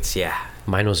re-racking your weights. Yeah.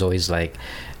 Mine was always like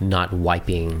not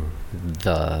wiping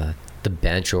the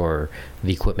bench or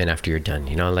the equipment after you're done,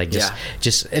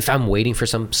 just if I'm waiting for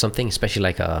something, especially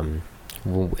like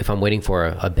if I'm waiting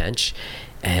for a bench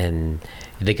and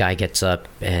the guy gets up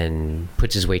and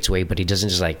puts his weights away, but he doesn't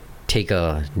just take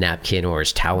a napkin or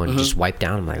his towel and just wipe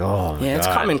down. I'm like, oh my God. It's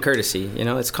common courtesy.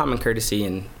 It's common courtesy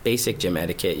and basic gym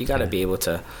etiquette. You got to be able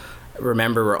to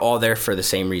remember we're all there for the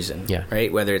same reason,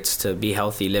 right? Whether it's to be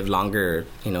healthy, live longer,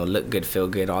 look good, feel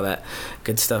good, all that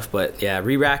good stuff. But yeah,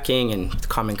 re-racking and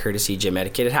common courtesy, gym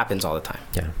etiquette, it happens all the time.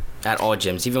 Yeah. At all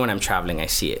gyms. Even when I'm traveling, I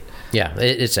see it. Yeah,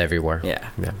 it's everywhere. Yeah.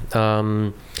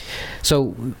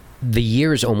 So the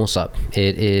year is almost up.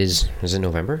 Is it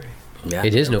November? Yeah,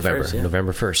 it is November 1st,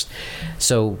 November 1st.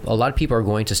 So a lot of people are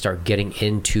going to start getting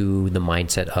into the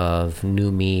mindset of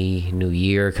new me, new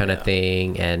year kind of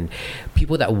thing, and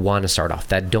people that want to start off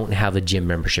that don't have a gym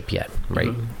membership yet,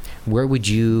 right? Where would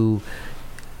you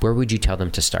tell them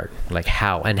to start? Like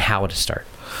how to start?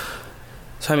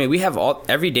 So, I mean, we have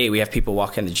every day we have people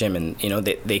walk in the gym and, you know,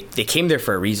 they came there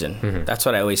for a reason. Mm-hmm. That's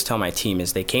what I always tell my team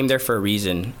is they came there for a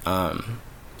reason.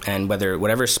 And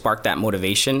whatever sparked that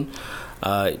motivation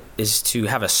is to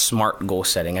have a smart goal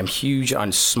setting. I'm huge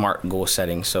on smart goal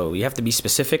setting. So you have to be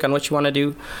specific on what you want to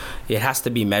do. It has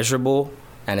to be measurable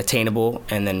and attainable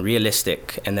and then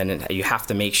realistic. And then you have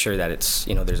to make sure that it's,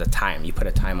 you know, there's a time. You put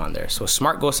a time on there. So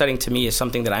smart goal setting to me is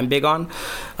something that I'm big on.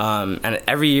 And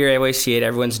every year I always see it.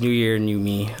 Everyone's new year, new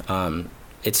me.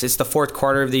 It's the fourth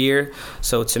quarter of the year.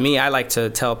 So to me, I like to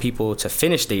tell people to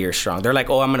finish the year strong. They're like,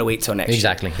 oh, I'm going to wait till next year.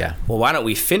 Exactly, yeah. Well, why don't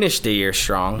we finish the year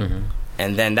strong? Mm-hmm.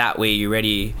 And then that way you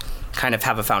already kind of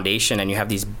have a foundation and you have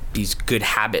these good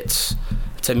habits.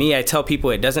 To me, I tell people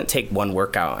it doesn't take one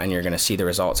workout and you're going to see the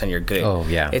results and you're good. Oh,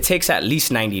 yeah. It takes at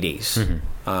least 90 days.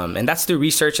 Mm-hmm. And that's through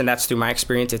research and that's through my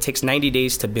experience. It takes 90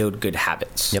 days to build good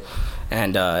habits. Yep.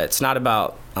 And it's not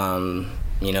about,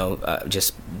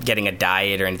 just getting a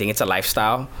diet or anything. It's a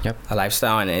lifestyle. Yep. A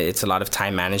lifestyle. And it's a lot of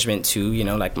time management too. You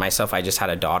know, like myself, I just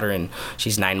had a daughter and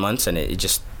she's 9 months and it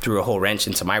just threw a whole wrench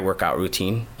into my workout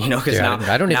routine. You know, because now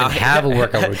I don't even have a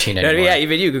workout routine anymore. Yeah,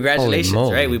 even you.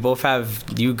 Congratulations, right? We both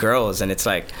have new girls, and it's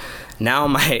like now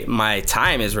my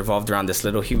time is revolved around this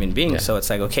little human being. Yeah. So it's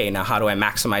like, okay, now how do I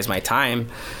maximize my time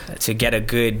to get a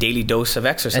good daily dose of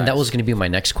exercise? And that was going to be my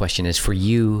next question: is for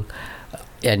you,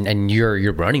 and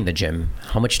you're running the gym.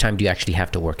 How much time do you actually have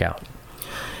to work out?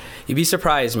 You'd be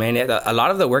surprised, man. A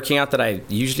lot of the working out that I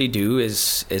usually do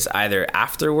is either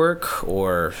after work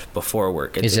or before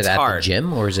work. Is it at the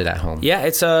gym or is it at home? Yeah,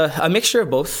 it's a mixture of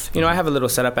both. You know, I have a little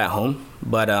setup at home,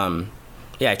 but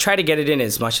I try to get it in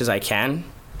as much as I can.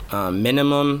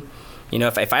 Minimum, you know,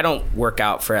 if I don't work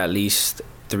out for at least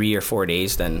 3 or 4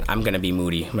 days, then I'm gonna be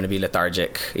moody. I'm gonna be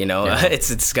lethargic. You know, yeah.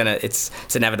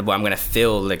 It's inevitable. I'm gonna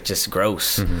feel like just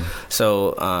gross. Mm-hmm.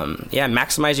 So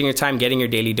maximizing your time, getting your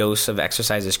daily dose of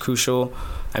exercise is crucial.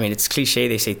 I mean, it's cliche.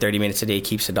 They say 30 minutes a day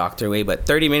keeps the doctor away, but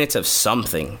 30 minutes of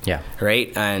something. Yeah.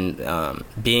 Right. And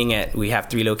we have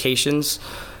 3 locations.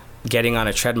 Getting on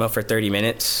a treadmill for 30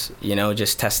 minutes, you know,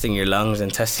 just testing your lungs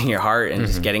and testing your heart and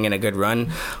just getting in a good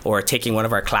run, or taking one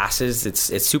of our classes.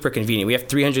 It's super convenient. We have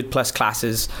 300 plus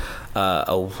classes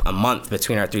a month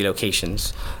between our 3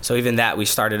 locations. So even that, we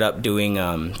started up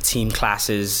doing team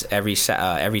classes every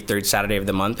third Saturday of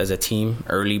the month as a team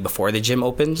early before the gym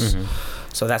opens. Mm-hmm.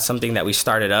 So that's something that we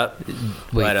started up.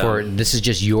 This is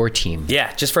just your team?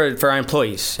 Yeah, just for our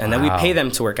employees. And then we pay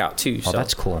them to work out too. Oh,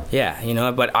 that's cool. Yeah, you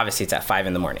know, but obviously it's at 5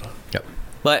 a.m. Yep.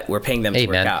 But we're paying them to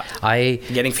work out.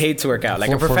 Getting paid to work out like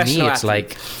a professional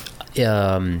athlete.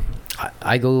 For me, it's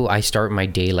like I start my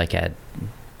day like at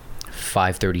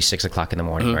 5:30, 6 o'clock in the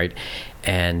morning, right?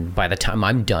 And by the time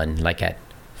I'm done, like at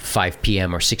 5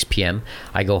 p.m. or 6 p.m.,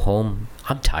 I go home,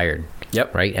 I'm tired.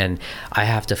 Yep. Right. And I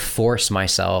have to force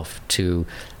myself to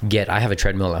I have a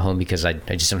treadmill at home because I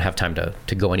just don't have time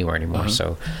to go anywhere anymore.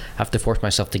 So I have to force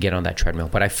myself to get on that treadmill.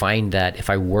 But I find that if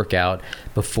I work out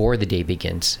before the day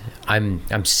begins,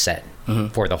 I'm set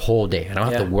for the whole day. I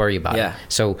don't have to worry about it.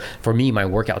 So for me, my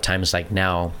workout time is like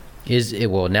now it's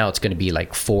going to be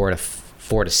like 4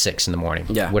 to 6 in the morning,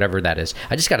 whatever that is.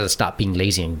 I just got to stop being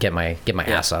lazy and get my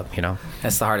ass up, you know?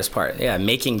 That's the hardest part. Yeah,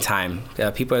 making time.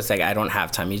 People are like, I don't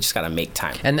have time. You just got to make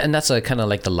time. And that's kind of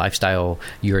like the lifestyle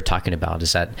you're talking about,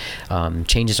 is that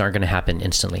changes aren't going to happen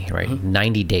instantly, right?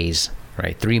 90 days,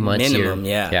 right? 3 months. Minimum,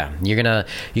 Yeah. You're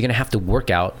gonna have to work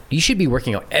out. You should be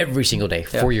working out every single day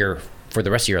for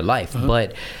the rest of your life.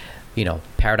 But you know,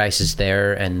 paradise is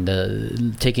there,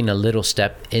 and taking a little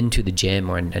step into the gym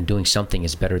and doing something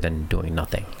is better than doing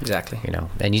nothing. Exactly. You know,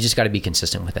 and you just got to be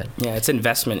consistent with it. Yeah, it's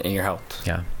investment in your health.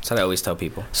 Yeah, that's what I always tell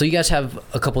people. So you guys have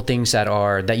a couple things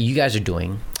that you guys are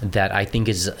doing that I think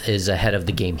is ahead of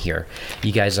the game here.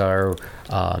 You guys are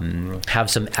have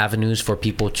some avenues for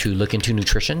people to look into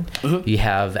nutrition. You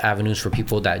have avenues for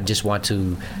people that just want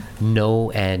to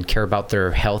know and care about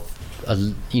their health,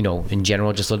 you know, in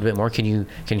general, just a little bit more. Can you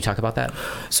talk about that?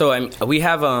 So we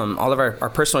have all of our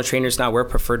personal trainers now. We're a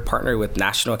preferred partner with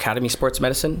National Academy Sports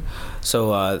Medicine.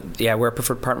 So we're a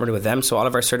preferred partner with them. So all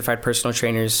of our certified personal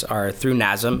trainers are through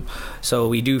NASM. So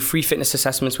we do free fitness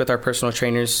assessments with our personal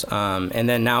trainers. And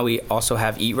then now we also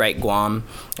have Eat Right Guam,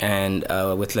 and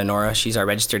with Lenora, she's our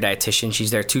registered dietitian.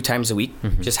 She's there 2 times a week,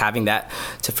 just having that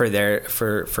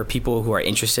for people who are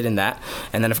interested in that.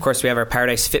 And then of course we have our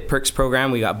Paradise Fit Perks program.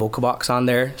 We got Boka Box on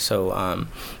there, so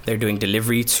they're doing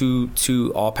delivery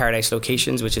to all Paradise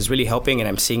locations, which is really helping, and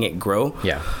I'm seeing it grow.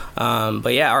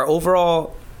 But our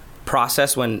overall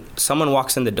process, when someone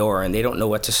walks in the door and they don't know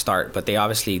what to start, but they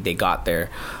got there,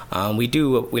 we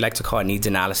do what we like to call a needs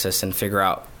analysis and figure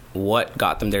out what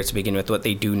got them there to begin with, what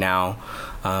they do now,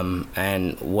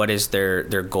 and what is their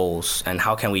goals, and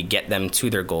how can we get them to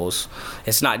their goals.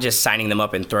 It's not just signing them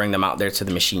up and throwing them out there to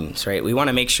the machines, right? We want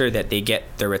to make sure that they get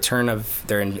the return of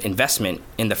their investment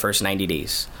in the first 90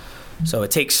 days. So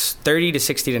it takes 30 to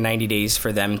 60 to 90 days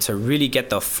for them to really get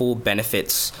the full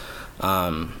benefits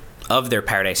of their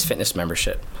Paradise Fitness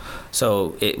membership.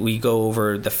 So we go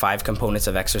over the 5 components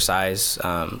of exercise.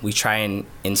 We try and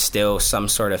instill some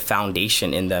sort of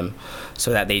foundation in them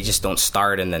so that they just don't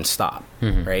start and then stop,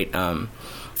 right?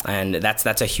 And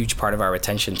that's a huge part of our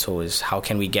retention tool, is how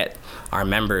can we get our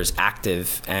members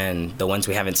active, and the ones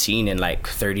we haven't seen in like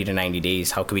 30 to 90 days,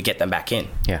 how can we get them back in?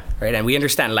 Yeah. Right. And we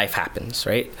understand life happens,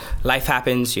 right? Life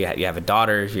happens. You have a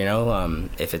daughter,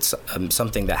 if it's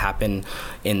something that happened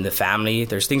in the family,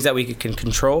 there's things that we can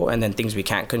control and then things we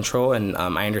can't control. And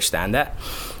I understand that.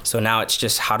 So now it's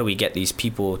just, how do we get these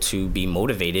people to be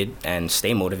motivated and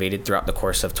stay motivated throughout the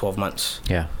course of 12 months?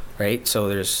 Yeah. Right.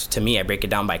 So to me, I break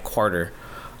it down by quarter.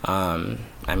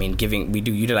 We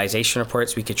do utilization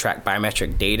reports. We could track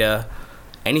biometric data,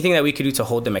 anything that we could do to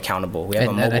hold them accountable. We have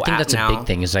a mobile app now. I think that's a big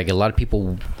thing. Is like a lot of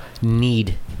people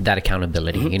need that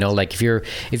accountability. Like if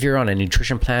you're on a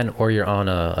nutrition plan or you're on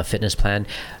a fitness plan,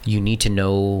 you need to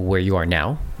know where you are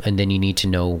now, and then you need to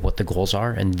know what the goals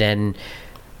are, and then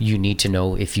you need to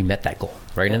know if you met that goal,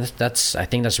 right? And I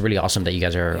think that's really awesome that you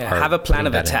guys are have a plan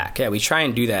of attack. Yeah, we try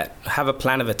and do that. Have a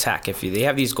plan of attack. If they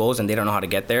have these goals and they don't know how to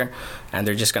get there, and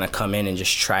they're just going to come in and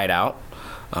just try it out.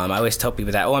 I always tell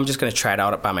people that, I'm just going to try it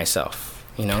out by myself.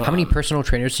 How many personal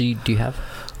trainers do you have?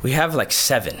 We have like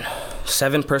 7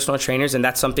 personal trainers, and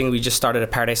that's something we just started a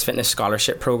Paradise Fitness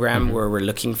scholarship program where we're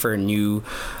looking for new,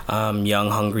 young,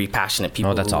 hungry, passionate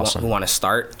people who want to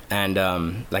start.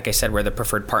 And like I said, we're the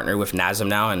preferred partner with NASM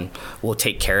now, and we'll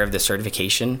take care of the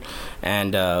certification.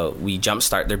 And we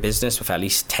jumpstart their business with at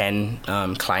least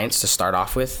 10 clients to start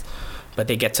off with. But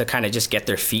they get to kind of just get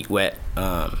their feet wet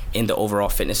in the overall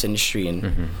fitness industry,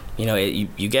 and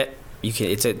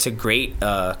it's a great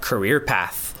career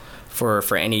path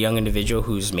for any young individual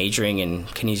who's majoring in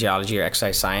kinesiology or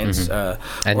exercise science. And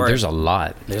there's a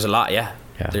lot. There's a lot, yeah.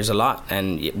 There's a lot,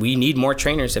 and we need more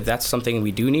trainers. If that's something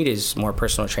we do need, is more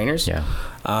personal trainers. Yeah.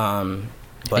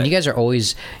 And you guys are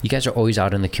always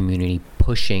out in the community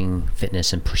pushing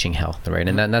fitness and pushing health, right?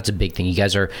 And that's a big thing. You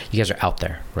guys are out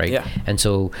there, right? Yeah. And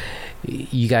so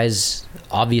you guys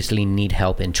obviously need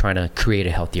help in trying to create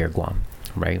a healthier Guam.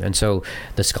 Right. And so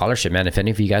the scholarship, man, if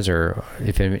any of you guys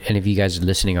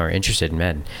listening are interested,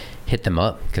 man, hit them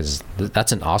up, because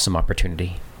that's an awesome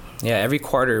opportunity. Yeah. Every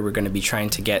quarter, we're going to be trying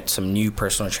to get some new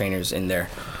personal trainers in there.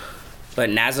 But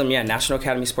NASM, National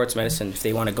Academy of Sports Medicine, if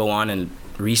they want to go on and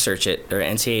research it, they're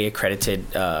NCAA accredited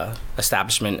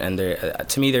establishment, and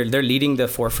they're leading the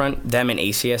forefront, them and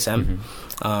ACSM,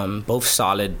 both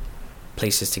solid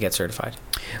places to get certified.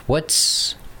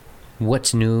 What's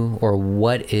new, or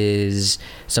what is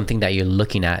something that you're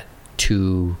looking at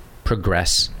to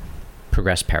progress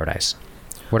Paradise?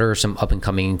 What are some up and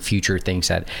coming future things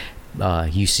that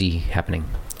you see happening?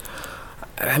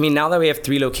 Now that we have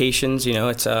 3 locations,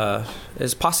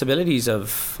 there's possibilities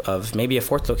of maybe a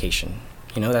 4th location.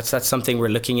 That's something we're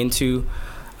looking into.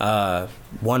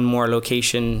 One more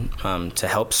location to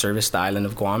help service the island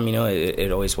of Guam.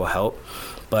 It always will help,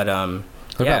 but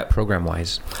what about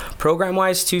program-wise?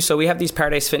 Program-wise, too. So we have these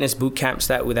Paradise Fitness boot camps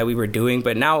that we were doing,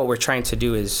 but now what we're trying to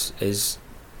do is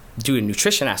do a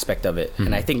nutrition aspect of it.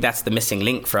 And I think that's the missing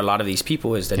link for a lot of these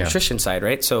people, is the nutrition side,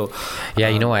 right? So,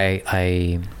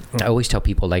 I always tell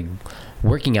people, like,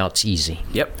 working out's easy.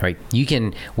 Yep. Right. You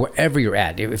can, wherever you're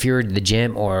at, if you're at the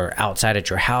gym or outside at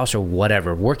your house or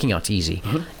whatever, working out's easy.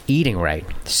 Eating right,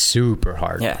 super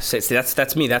hard. Yeah. So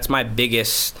that's me. That's my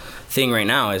biggest thing right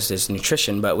now is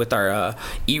nutrition. But with our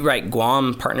Eat Right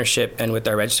Guam partnership and with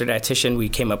our registered dietitian, we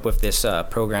came up with this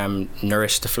program,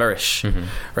 Nourish to Flourish.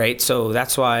 Right. So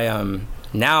that's why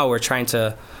now we're trying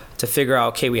to figure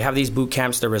out, okay, we have these boot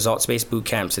camps, the results-based boot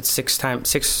camps. It's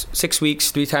 6 weeks,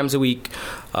 3 times a week.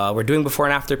 We're doing before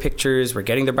and after pictures. We're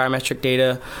getting the biometric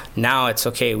data. Now it's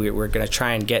okay. We're going to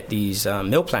try and get these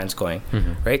meal plans going,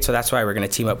 right? So that's why we're going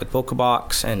to team up with Boka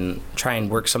Box and try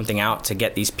and work something out to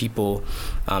get these people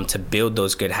to build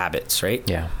those good habits, right?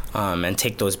 Yeah. And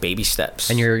take those baby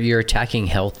steps. And you're attacking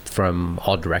health from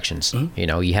all directions.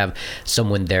 You have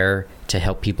someone there to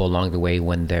help people along the way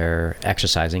when they're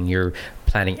exercising. You're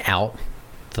planning out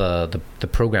the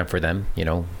program for them,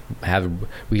 have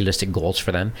realistic goals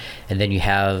for them. And then you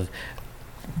have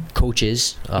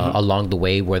coaches along the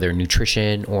way, whether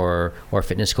nutrition or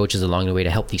fitness coaches along the way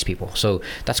to help these people. So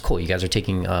that's cool. You guys are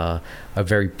taking a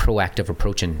very proactive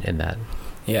approach in that.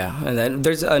 Yeah, and then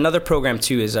there's another program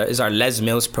too. Is our Les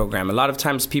Mills program. A lot of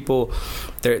times people,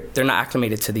 they're not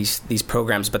acclimated to these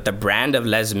programs, but the brand of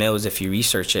Les Mills, if you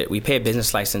research it, we pay a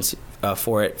business license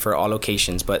for it for all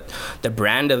locations. But the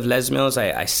brand of Les Mills,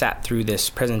 I sat through this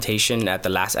presentation at the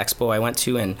last expo I went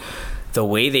to, and the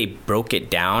way they broke it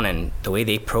down and the way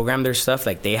they program their stuff,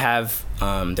 like they have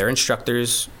their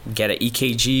instructors get an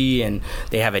EKG and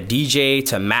they have a DJ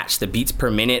to match the beats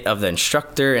per minute of the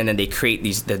instructor, and then they create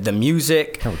the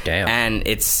music. Oh damn! And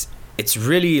it's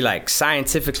really like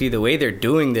scientifically the way they're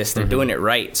doing this, they're doing it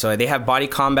right. So they have body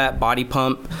combat, body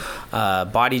pump,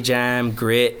 body jam,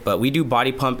 grit, but we do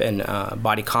body pump and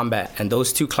body combat, and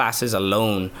those two classes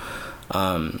alone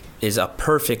is a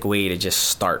perfect way to just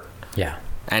start. Yeah.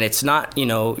 And it's not,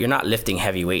 you're not lifting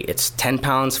heavy weight. It's 10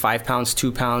 pounds, 5 pounds,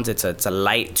 2 pounds. It's a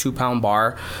light 2-pound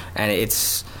bar, and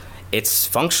it's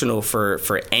functional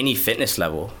for any fitness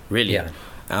level, really. Yeah.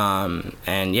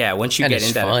 And yeah, once you get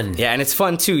into fun. yeah, and it's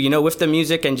fun too, with the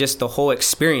music and just the whole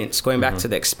experience, going back to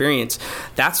the experience,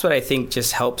 that's what I think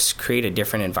just helps create a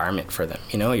different environment for them.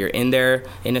 You're in there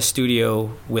in a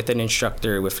studio with an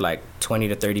instructor with like 20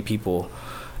 to 30 people,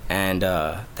 and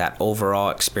that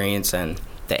overall experience and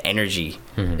the energy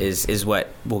is what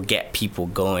will get people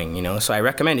going, So I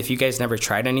recommend, if you guys never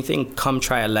tried anything, come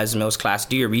try a Les Mills class.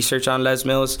 Do your research on Les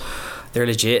Mills. They're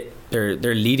legit. They're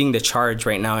leading the charge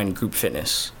right now in group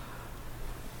fitness.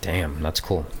 Damn, that's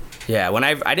cool. Yeah, when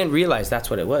I didn't realize that's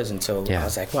what it was until I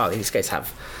was like, wow, these guys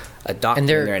have a doctor and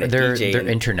in there and a DJ. They're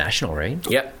international, right?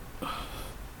 Yep.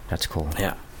 That's cool.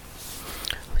 Yeah.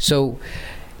 So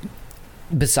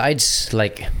besides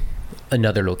like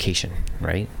another location,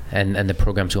 right? And the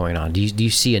program's going on. Do you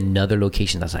see another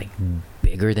location that's like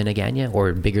bigger than Agana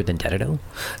or bigger than Dedido?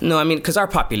 No, I mean, because our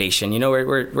population,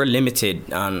 we're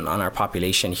limited on our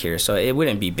population here, so it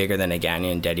wouldn't be bigger than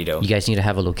Agana and Dedido. You guys need to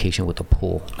have a location with a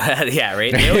pool. Yeah,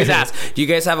 right. They always ask, "Do you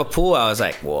guys have a pool?" I was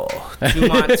like, "Whoa,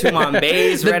 Tumon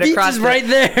Bay's right across, right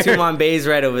there. Tumon Bay's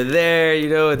right over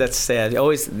there." That's sad.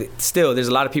 Always, still, there's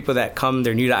a lot of people that come.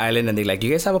 They're new to Island, and they're like, "Do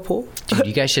you guys have a pool?" Dude,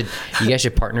 you guys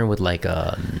should partner with like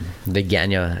the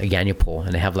Agana pool,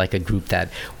 and they have like a group that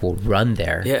will run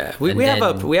there. Yeah, we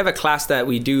have a class that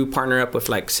we do partner up with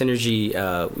like Synergy.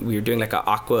 We were doing like a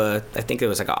aqua. I think it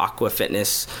was like an aqua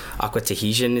fitness, aqua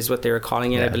Tahitian is what they were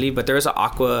calling it, I believe. But there was an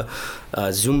aqua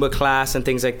Zumba class and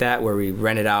things like that where we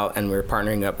rent it out, and we're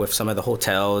partnering up with some of the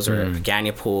hotels or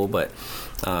Agana pool. But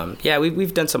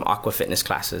we've done some aqua fitness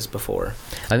classes before.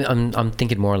 I'm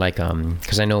thinking more like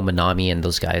because I know Manami and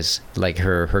those guys, like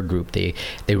her group, they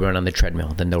run on the treadmill,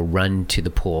 then they'll run to the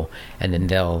pool, and then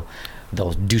they'll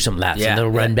do some laps and they'll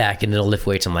run back and they'll lift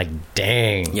weights. I'm like,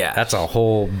 dang, that's a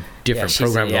whole different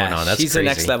program going on. That's she's crazy. A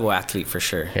next level athlete for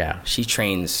sure. Yeah, she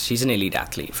trains. She's an elite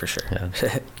athlete for sure.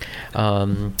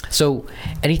 Yeah. So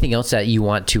anything else that you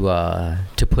want to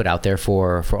put out there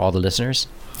for all the listeners?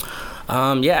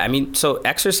 I mean, so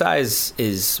exercise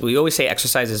we always say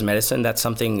exercise is medicine. That's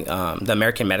something the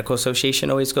American Medical Association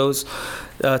always goes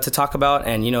to talk about.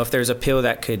 And, if there's a pill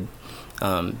that could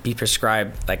be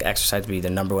prescribed, like exercise would be the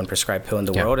number one prescribed pill in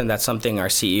the world. And that's something our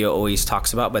CEO always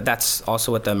talks about. But that's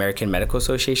also what the American Medical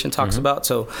Association talks about.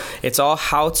 So it's all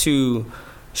how to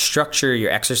structure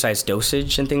your exercise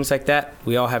dosage and things like that.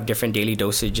 We all have different daily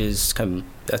dosages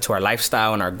to our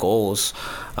lifestyle and our goals.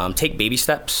 Take baby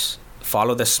steps.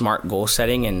 Follow the SMART goal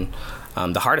setting, and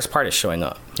the hardest part is showing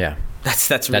up. Yeah,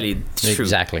 that's really true.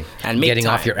 Exactly. And getting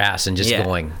off your ass and just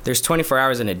going. There's 24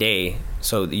 hours in a day,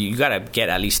 so you got to get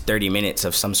at least 30 minutes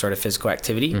of some sort of physical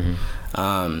activity,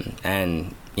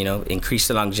 and increase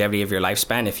the longevity of your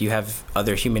lifespan. If you have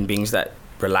other human beings that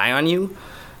rely on you,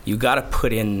 you got to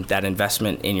put in that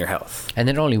investment in your health. And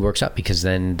it only works out because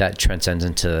then that transcends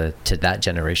into that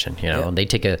generation, and they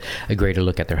take a greater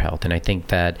look at their health. And I think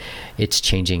that it's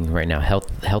changing right now.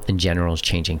 Health in general is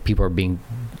changing. People are being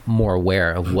more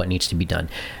aware of what needs to be done.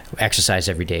 Exercise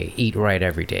every day, eat right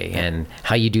every day. And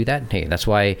how you do that, hey, that's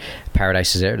why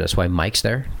Paradise is there. That's why Mike's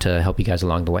there to help you guys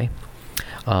along the way.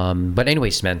 But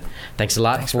anyways, man, thanks a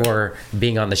lot for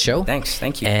being on the show.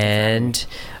 Thank you. And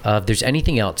if there's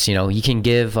anything else, you can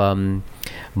give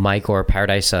Mike or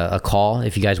Paradise a call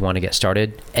if you guys want to get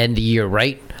started. End the year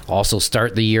right. Also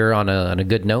start the year on a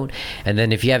good note. And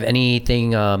then if you have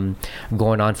anything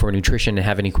going on for nutrition and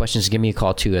have any questions, give me a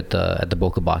call too at the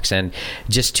Boka Box. And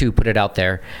just to put it out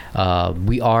there,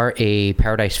 we are a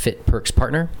Paradise Fit Perks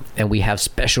partner, and we have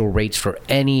special rates for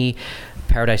any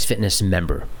Paradise Fitness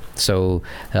member. So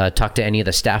talk to any of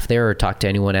the staff there or talk to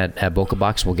anyone at Boka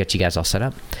Box. We'll get you guys all set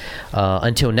up.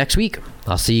 Until next week,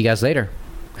 I'll see you guys later.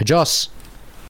 Adios.